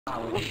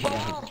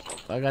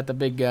I got the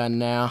big gun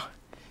now.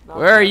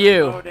 Where are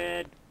you?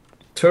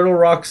 Turtle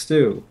Rock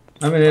Stew.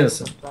 I'm an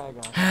innocent.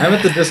 I'm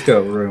at the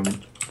disco room.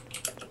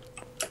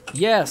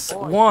 Yes,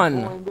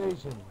 one.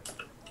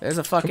 There's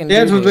a fucking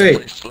Dance with me.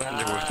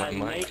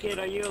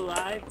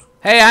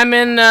 Hey, I'm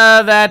in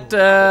that.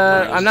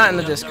 I'm not in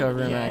the disco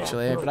room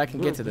actually, but I can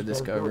get to the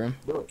disco room.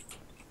 What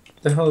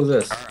the hell is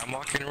this? I'm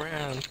walking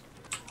around.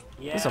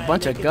 There's a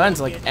bunch of guns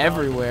like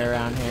everywhere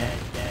around here.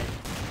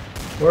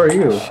 Where are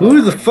you?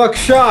 Who the fuck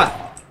shot?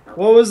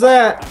 What was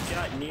that?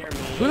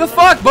 Who the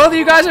fuck? Both of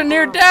you guys are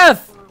near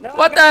death.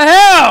 What the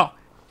hell?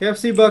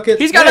 KFC bucket.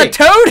 He's got a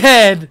toad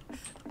head.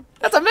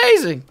 That's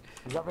amazing.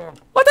 What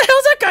the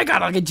hell's that guy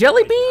got? Like a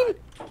jelly bean?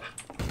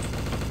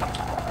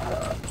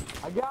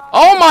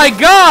 Oh my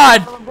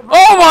god!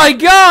 Oh my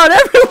god!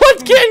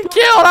 Everyone's getting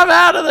killed! I'm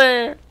out of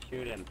there!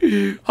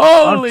 Holy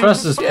I don't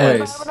trust this shit.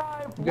 place.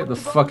 Get the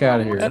fuck out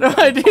of here. How do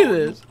I do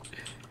this?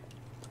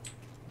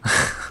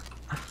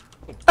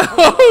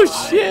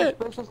 Oh shit!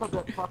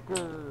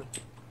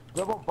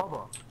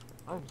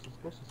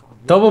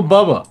 Double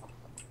Bubba.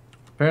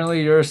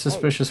 Apparently you're a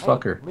suspicious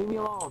fucker. Leave me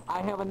alone.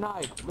 I have a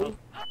knife. No!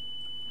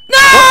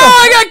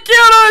 I got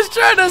killed! I was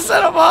trying to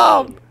set a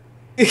bomb!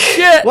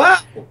 Shit! Wow!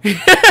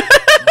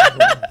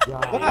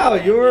 Wow,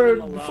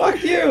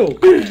 fuck you!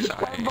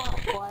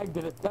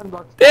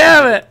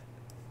 Damn it!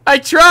 I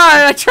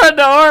tried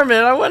to arm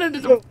it. I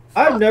wanted to.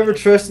 I'm never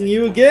trusting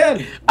you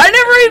again. I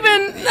never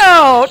even.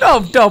 No,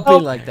 don't be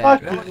like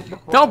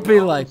that. Don't be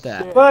like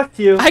that. Fuck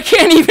you. I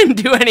can't even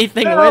do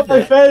anything with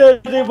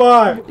it.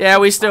 Anymore. Yeah,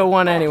 we still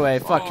won anyway.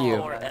 Fuck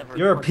you.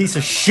 You're a piece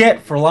of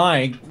shit for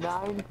lying.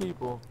 9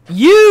 people.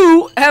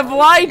 You have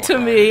lied to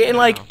me in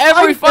like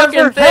every fucking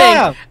never thing.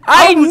 have.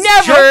 I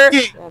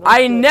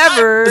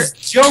never. was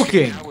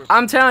joking.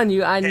 I'm telling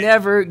you, I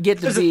never get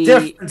to There's be a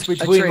difference a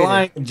between traitor.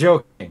 lying and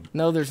joking.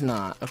 No, there's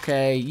not.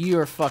 Okay,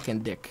 you're a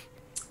fucking dick.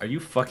 Are you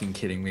fucking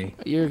kidding me?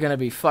 You're gonna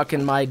be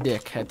fucking my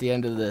dick at the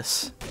end of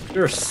this.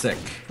 You're sick.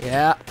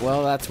 Yeah,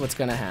 well, that's what's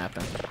gonna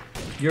happen.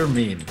 You're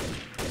mean.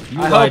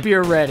 I hope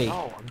you're ready.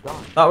 Oh, I'm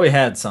done. Thought we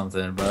had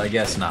something, but I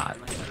guess not.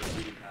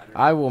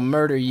 I will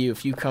murder you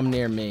if you come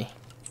near me.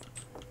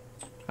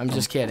 I'm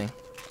just kidding.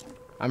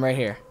 I'm right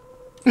here.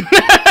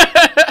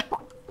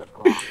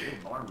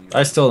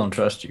 I still don't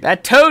trust you.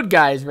 That toad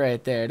guy's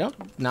right there. Don't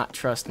not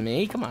trust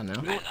me. Come on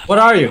now. What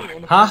are you?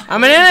 Huh?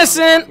 I'm an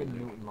innocent.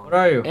 What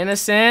are you?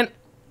 Innocent.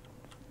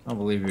 I don't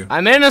believe you.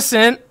 I'm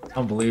innocent. I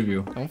don't believe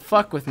you. Don't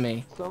fuck with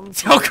me. Don't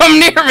come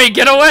near me.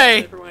 Get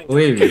away.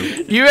 Believe you.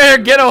 You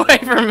better get away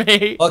from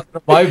me. Fuck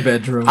to my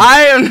bedroom.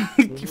 I am.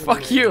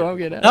 Fuck you. I'm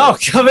getting out. No,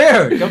 come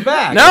here. Come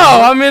back. No,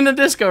 I'm in the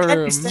disco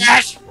room.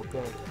 Stash.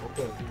 Okay.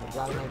 I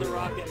got an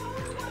idea.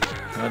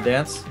 Wanna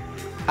dance?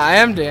 I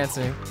am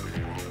dancing.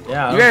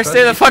 Yeah. I You don't better trust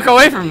stay the fuck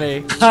away from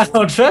me. I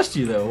don't trust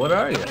you though. What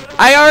are you?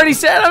 I already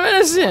said I'm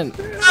innocent.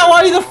 No,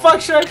 why the fuck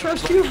should I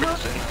trust you, bro?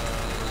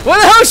 What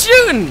the hell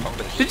shooting?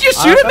 Did you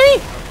shoot at me?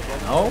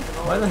 No.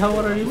 Why the hell?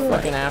 What are you doing?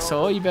 Fucking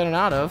asshole. You better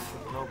not have.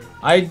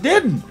 I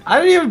didn't.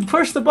 I didn't even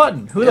push the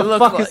button. Who It the looked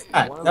fuck is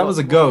like- that? That was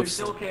a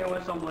ghost.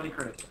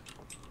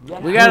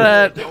 We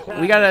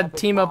gotta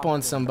team up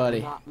on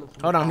somebody.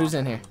 Hold on, who's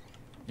in here?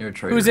 You're a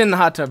traitor. Who's in the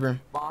hot tub room?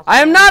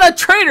 I am not a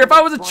traitor. If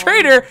I was a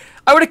traitor,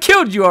 I would have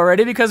killed you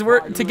already because we're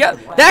together.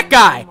 That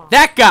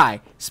guy.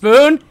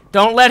 Spoon,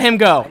 don't let him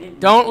go.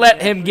 Don't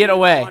let him get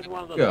away.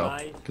 Go,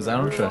 because I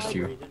don't trust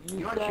you.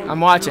 I'm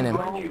watching him.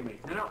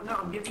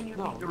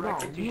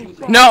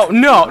 No.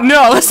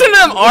 Listen to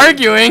them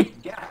arguing.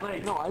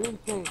 No, I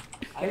didn't say.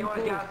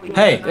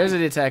 Hey, There's a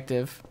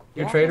detective.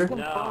 you're a traitor?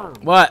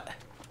 What?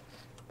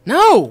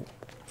 No.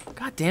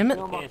 God damn it.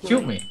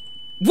 Shoot me.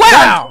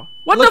 Wow.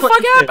 What the Look what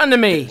fuck you did. happened to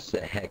me?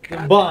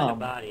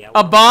 Bomb.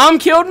 A bomb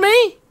killed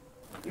me?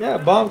 Yeah,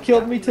 bomb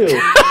killed me too.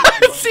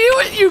 See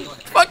what you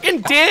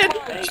fucking did?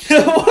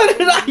 What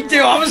did I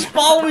do? I was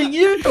following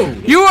you.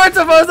 You weren't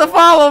supposed to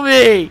follow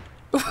me.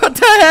 What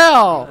the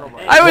hell?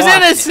 I was Why?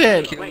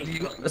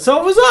 innocent.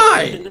 So was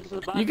I.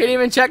 You can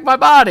even check my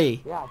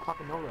body. Yeah, I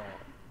fucking know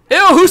that.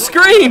 Ew, who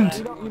screamed?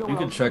 You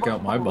can check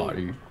out my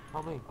body.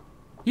 Tell me.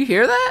 You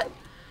hear that?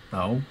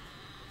 No.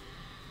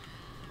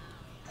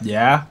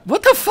 Yeah.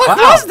 What the fuck Wow.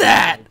 was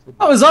that?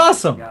 That was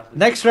awesome.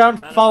 Next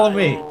round, follow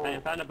me.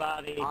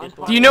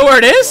 Do you know where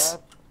it is?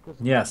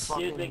 Yes.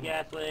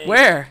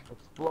 Where?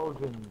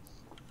 Explosions.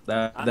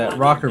 That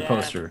rocker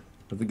poster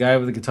with the guy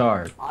with the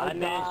guitar.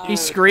 He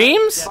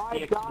screams?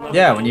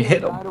 Yeah, when you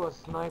hit him.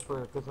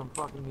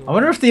 I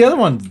wonder if the other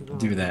ones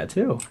do that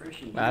too.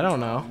 I don't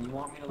know.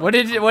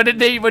 What'd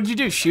you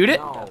do? Shoot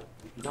it?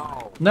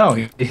 No. No,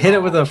 he hit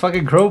it with a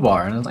fucking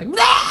crowbar, and I was like,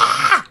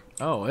 "Nah!"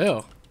 Oh,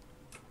 ew.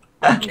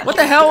 What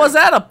the hell was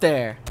that up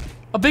there?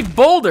 A big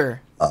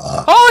boulder.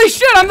 Holy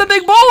shit, I'm the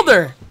big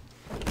boulder.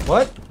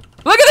 What?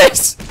 Look at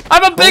this.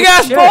 I'm a big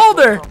ass shit.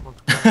 boulder.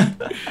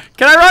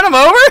 Can I run him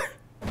over?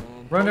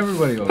 Run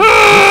everybody over.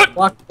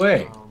 Walk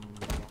away.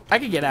 I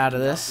could get out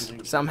of this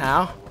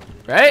somehow.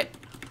 Right?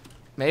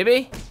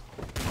 Maybe?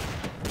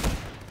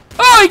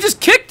 Oh, he just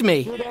kicked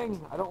me.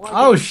 Shooting. I don't like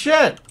Oh it.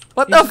 shit!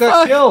 What He the just got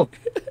fuck? killed.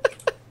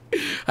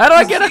 How do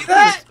I get up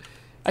that?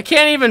 I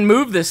can't even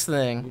move this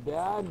thing. You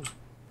dead?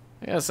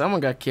 Yeah, someone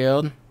got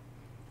killed.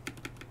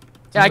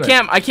 Yeah,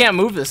 I can't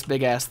move this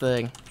big ass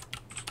thing.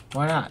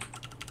 Why not?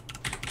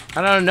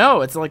 I don't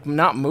know. It's like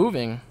not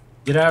moving.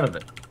 Get out of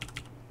it.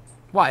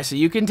 Why? So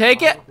you can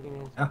take it?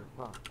 Yeah.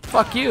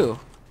 Fuck you.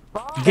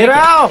 Get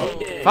out!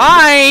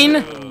 Fine.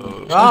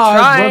 Oh, I'm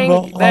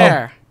trying.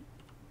 There.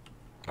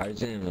 I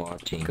wasn't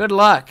watching. Good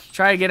luck.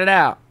 Try to get it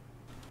out.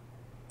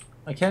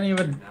 I can't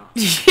even.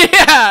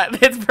 Yeah,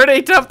 it's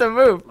pretty tough to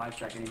move. I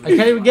can't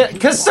even get.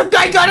 Cause some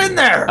guy got in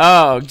there.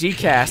 Oh,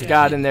 Gcast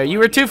got in there. You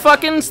were too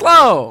fucking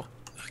slow.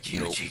 Fuck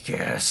you,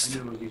 Gcast.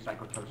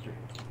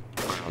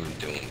 I'm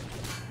doing.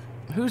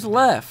 Who's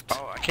left?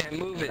 Oh, I can't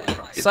move it.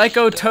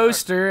 Psycho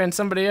Toaster and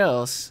somebody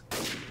else.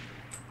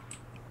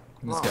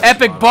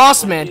 Epic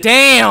Boss Man.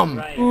 Damn.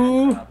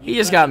 Ooh. He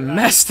just got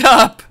messed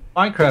up.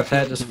 Minecraft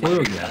hat just flew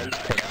again.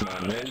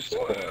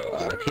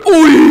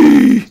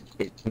 Ooh.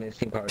 It's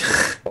missing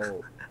parts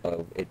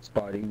of its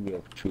body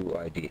of true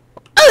ID.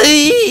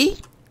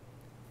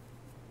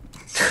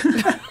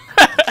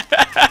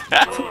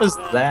 What was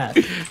that?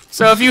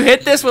 So if you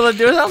hit this, will it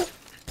do something?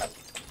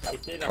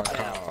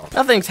 Oh,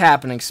 Nothing's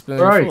happening, Spoon.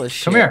 Where are Full you? of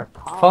shit. Come here.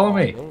 Follow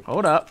me.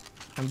 Hold up.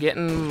 I'm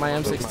getting my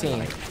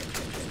M16.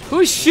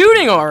 Who's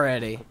shooting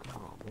already?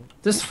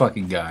 This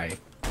fucking guy.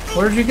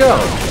 Where'd you go?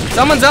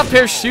 Someone's up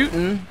here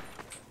shooting.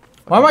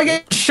 Why am I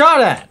getting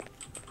shot at?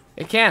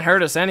 It can't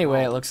hurt us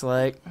anyway, it looks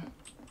like.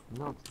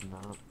 No, it's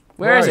not.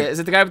 Where is Right. it? Is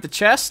it the guy with the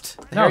chest?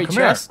 The No, hairy come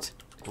here. chest?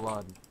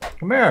 Blood.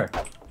 Come here.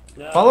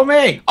 Follow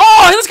me.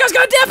 Oh, this guy's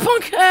got a death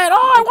punk head!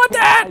 Oh, I want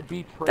that! I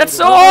betrayed That's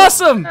so him.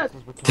 awesome! This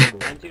is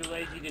retarded. I'm too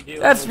lazy to do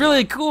That's it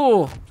really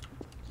cool.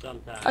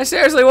 sometimes. I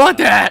seriously want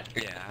that!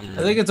 yeah.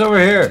 I think it's over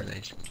here.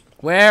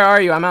 Where are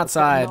you? I'm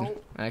outside. Go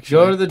to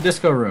Actually. the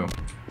disco room.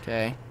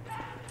 Okay.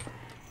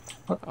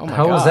 What Oh the my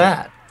hell was God.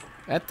 that?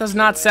 That does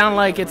not sound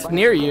like it's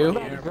near you.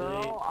 That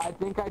girl, I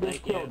think I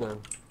just killed her.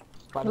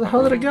 Where the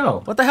hell did it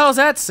go? What the hell does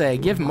that say?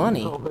 Give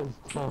money.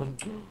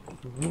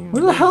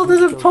 Where the hell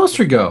did the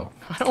poster go?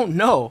 I don't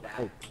know.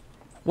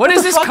 What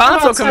is the this fuck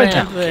console outside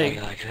command now? thing?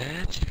 Like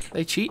that.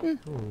 They cheating?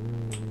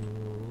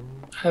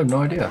 I have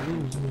no idea.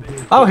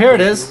 Oh, here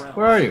it is.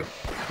 Where are you?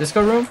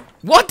 Disco room?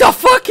 What the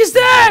fuck is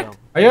that?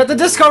 Are you at the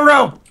disco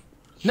room?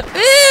 No,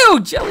 ew,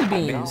 jelly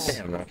beans.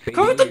 Damn, my face.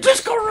 Go to the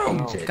disco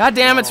room. God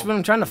damn it,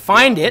 I'm trying to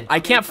find it. I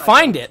can't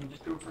find it.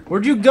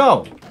 Where'd you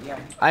go?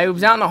 I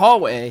was out in the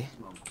hallway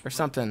or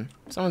something.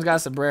 Someone's got a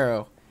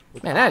sombrero.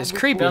 Man, that is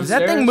creepy. Does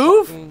that thing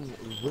move?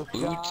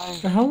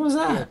 What the hell was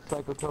that?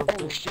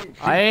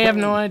 I have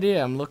no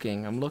idea. I'm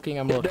looking. I'm looking.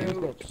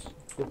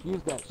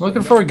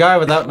 Looking for a guy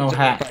without no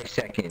hat. 5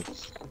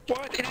 seconds.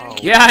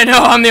 What? Yeah, I know.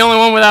 I'm the only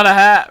one without a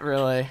hat,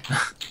 really.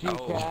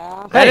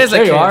 Oh, That Hey, is a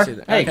there you are.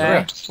 cancer. Hey, come Okay.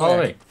 here.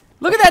 Follow me.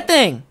 Look at that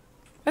thing.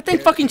 That thing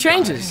fucking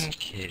changes. I'm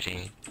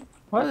kidding.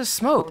 What is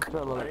smoke?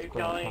 Are you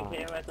calling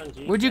KOS on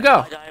G? Where'd you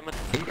go?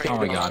 Oh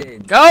my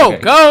God. Go,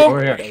 Okay, go.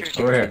 Over here.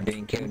 Over here.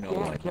 Didn't kill no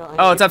one.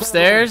 Oh, it's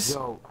upstairs?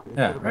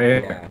 Yeah,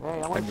 right here.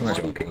 Hey, I want to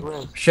see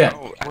Chris. Shit.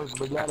 Oh, Where's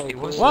Spaghetti? it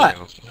was What?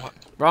 What?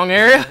 Wrong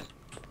area?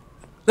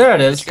 There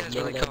it is. You guys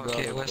really call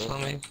KOS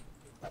on me?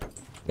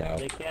 No.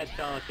 They can't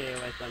call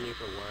KOS on you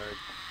for words.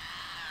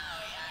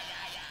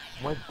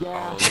 My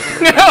dad.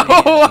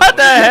 What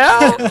the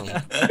hell?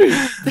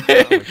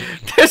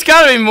 There's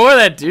gotta be more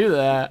that do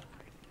that.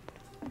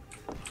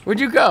 Where'd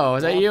you go?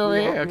 Is that you over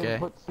here? Okay.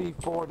 Put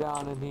C4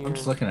 down in here. I'm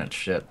just looking at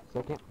shit.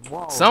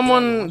 Whoa,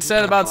 Someone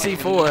said about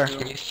C4.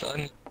 Give me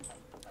son.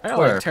 I gotta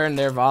Where? like turn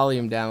their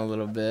volume down a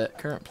little bit.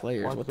 Current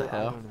players, what the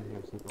hell?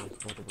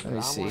 Let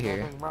me see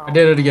here. I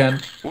did it again.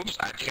 Whoops,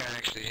 I think I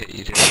actually hit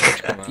you.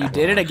 Didn't I? You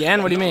did it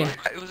again? What do you mean?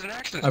 It was an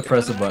accident. I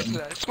pressed It was the an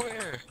button. accident,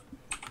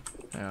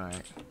 I swear.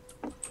 Alright.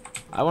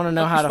 I wanna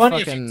know how It's to funny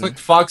if you fucking... click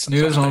Fox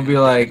News and it'll be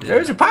like,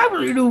 there's a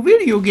popular new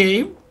video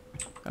game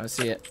I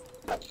see it.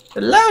 that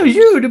allows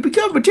you to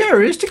become a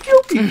terrorist to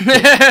kill people.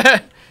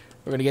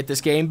 We're gonna get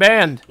this game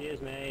banned.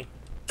 Excuse me.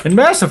 In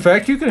Mass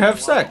Effect, you can have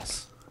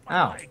sex.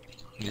 Ow.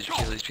 Did you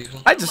kill these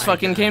people? I just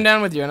fucking came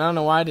down with you and I don't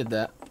know why I did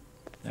that.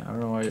 Yeah, I don't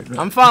know why you're...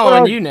 I'm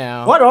following What are- you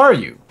now. What are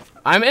you?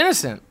 I'm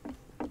innocent.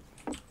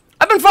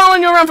 I've been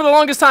following you around for the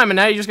longest time and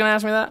now you're just gonna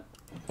ask me that?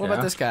 What Yeah.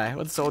 about this guy?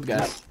 What's this old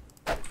guy?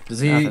 Does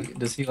he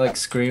Nothing. like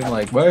scream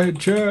like, my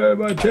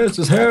chest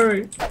is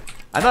hairy?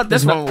 I thought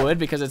this There's one would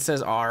because it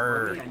says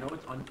R.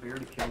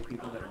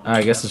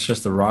 I guess it's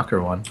just the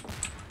rocker one.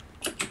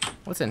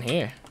 What's in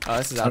here? Oh,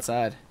 this is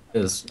outside.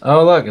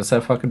 Oh look, it's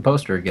that fucking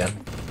poster again.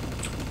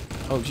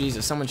 Oh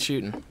Jesus, someone's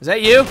shooting. Is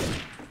that you?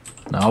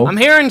 No. I'm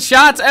hearing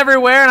shots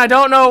everywhere and I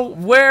don't know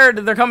where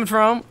they're coming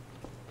from.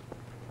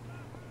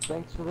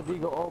 Thanks for the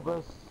Vigo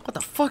Obus. What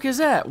the fuck is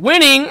that?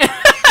 Winning! Look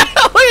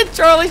at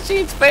Charlie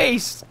Sheen's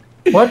face.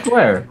 What?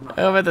 Where?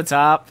 Over at the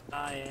top.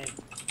 Dying.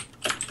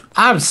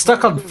 I'm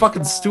stuck on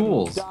fucking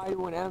stools. Die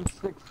when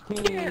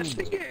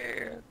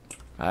M16.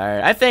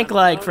 Alright, I think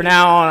like for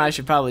now on I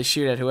should probably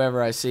shoot at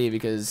whoever I see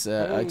because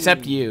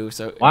except you.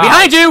 So Wow.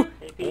 behind you!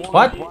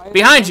 What?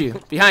 Behind you!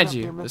 Behind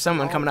you! There's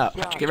someone coming up.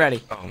 Get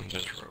ready. Oh,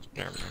 there's a rope.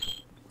 Never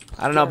mind.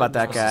 I don't know about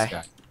that What's this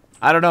guy.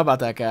 I don't know about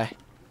that guy.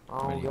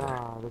 Oh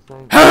god, this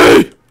ain't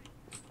Hey!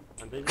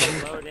 I'm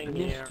busy loading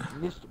here.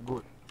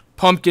 good.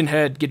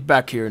 Pumpkinhead, get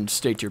back here and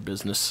state your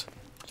business.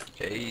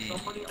 Hey.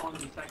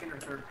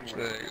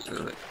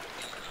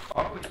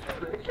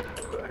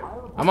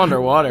 I'm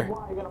underwater.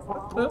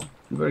 You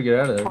better get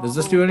out of there. Does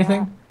this do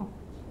anything?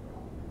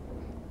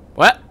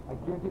 What? I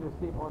guarantee the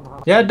people in the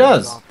house. Yeah, it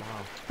does.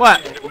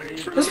 What?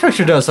 This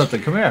picture does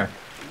something. Come here.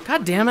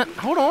 God damn it.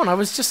 Hold on. I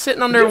was just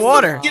sitting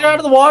underwater. Get out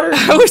of the water.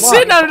 I was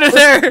sitting under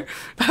there.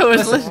 I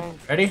was listening.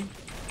 Ready?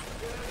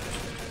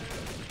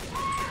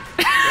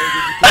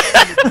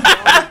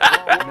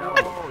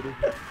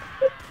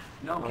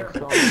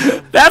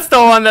 That's the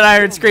one that I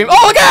heard scream.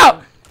 Oh, look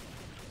out!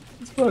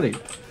 It's funny.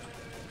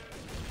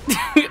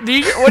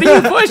 What do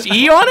you push?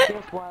 E on it?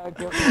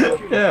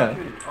 Yeah.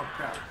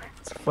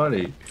 It's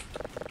funny.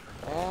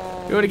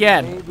 Do it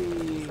again.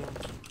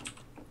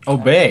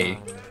 Obey.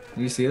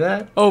 Do you see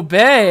that?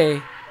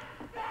 Obey.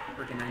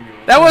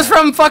 That was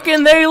from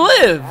fucking They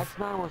Live.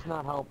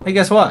 Hey,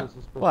 guess what?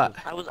 What?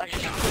 I was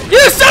actually. You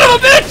son of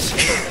a bitch!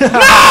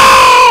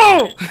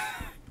 No!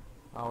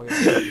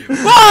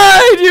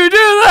 Why'd you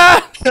do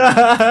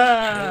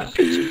that?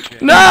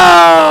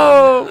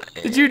 No!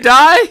 Did you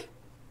die?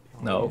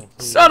 No.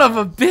 Son of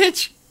a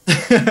bitch!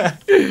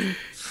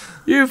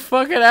 You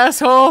fucking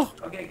asshole!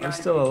 I'm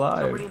still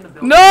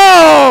alive.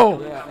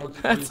 No!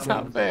 That's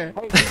not fair.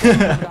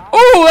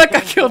 Oh, that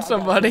guy killed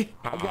somebody.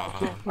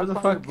 Where the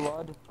fuck?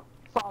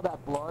 Saw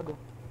that blood.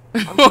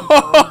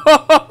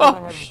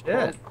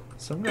 Shit.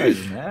 Some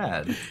guy's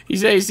mad. He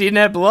said he's seen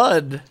that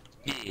blood.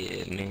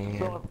 Yeah, man.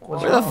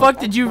 Where the fuck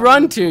did you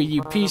run to,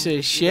 you piece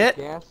of shit?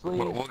 I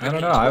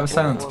don't know. I have a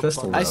silenced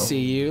pistol though. I see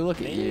you.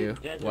 Look at you.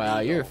 Wow,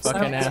 you're a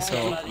fucking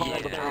asshole.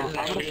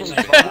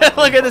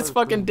 Look at this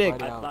fucking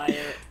dick.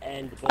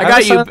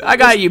 I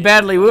got you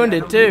badly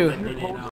wounded too.